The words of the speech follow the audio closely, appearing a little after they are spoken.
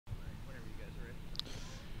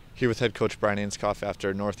Here with head coach Brian Ainscough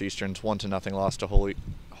after Northeastern's 1-0 loss to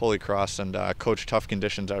Holy Cross. And coach, tough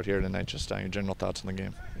conditions out here tonight. Just your general thoughts on the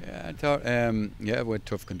game. Yeah, I thought we had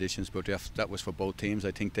tough conditions, but that was for both teams.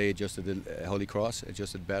 I think they adjusted, Holy Cross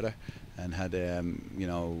adjusted better, and had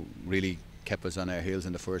really kept us on our heels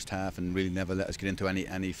in the first half, and really never let us get into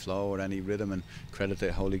any flow or any rhythm. And credit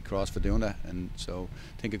to Holy Cross for doing that. And so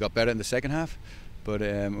I think it got better in the second half. But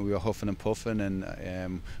we were huffing and puffing,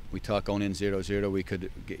 and we thought going in 0-0 we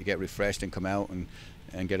could get refreshed and come out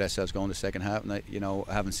and get ourselves going the second half. And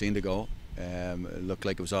I haven't seen the goal. It looked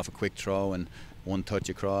like it was off a quick throw and one touch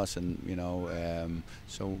across, and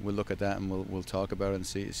so we'll look at that and we'll talk about it and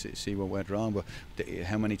see what went wrong. But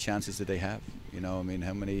how many chances did they have? How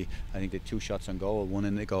many? I think they had 2 shots on goal, 1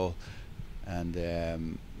 in the goal.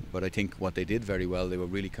 And but I think what they did very well, they were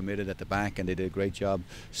really committed at the back, and they did a great job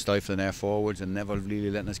stifling our forwards and never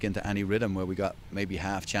really letting us get into any rhythm where we got maybe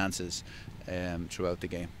half chances throughout the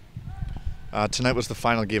game. Tonight was the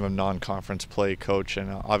final game of non-conference play, coach,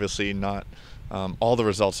 and obviously not all the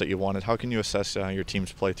results that you wanted. How can you assess your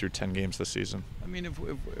team's play through 10 games this season? I mean,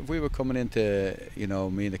 if we were coming into,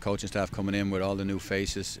 me and the coaching staff coming in with all the new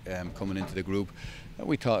faces coming into the group,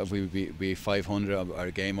 we thought if we would be 500 or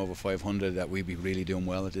a game over 500, that we'd be really doing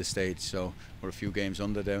well at this stage. So we're a few games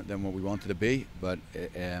under than what we wanted to be. But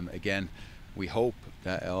again, we hope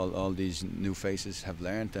that all these new faces have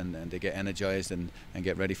learned and they get energised and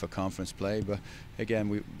get ready for conference play. But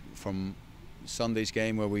again, from Sunday's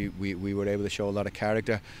game where we were able to show a lot of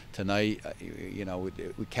character, tonight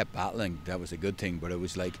we kept battling. That was a good thing, but it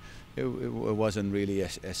was like it wasn't really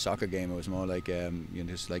a soccer game. It was more like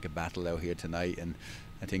just like a battle out here tonight. And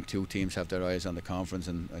I think 2 teams have their eyes on the conference,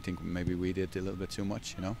 and I think maybe we did a little bit too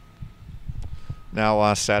much.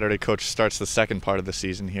 Now Saturday, coach, starts the second part of the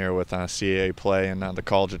season here with CAA play, and the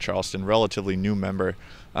College of Charleston, relatively new member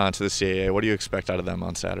to the CAA. What do you expect out of them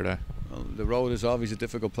on Saturday? Well, the road is always a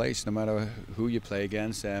difficult place, no matter who you play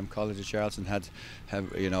against. College of Charleston have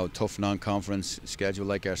tough non-conference schedule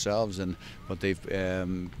like ourselves, but they've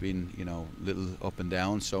been little up and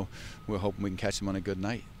down. So we're hoping we can catch them on a good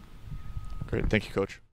night. Great, thank you, coach.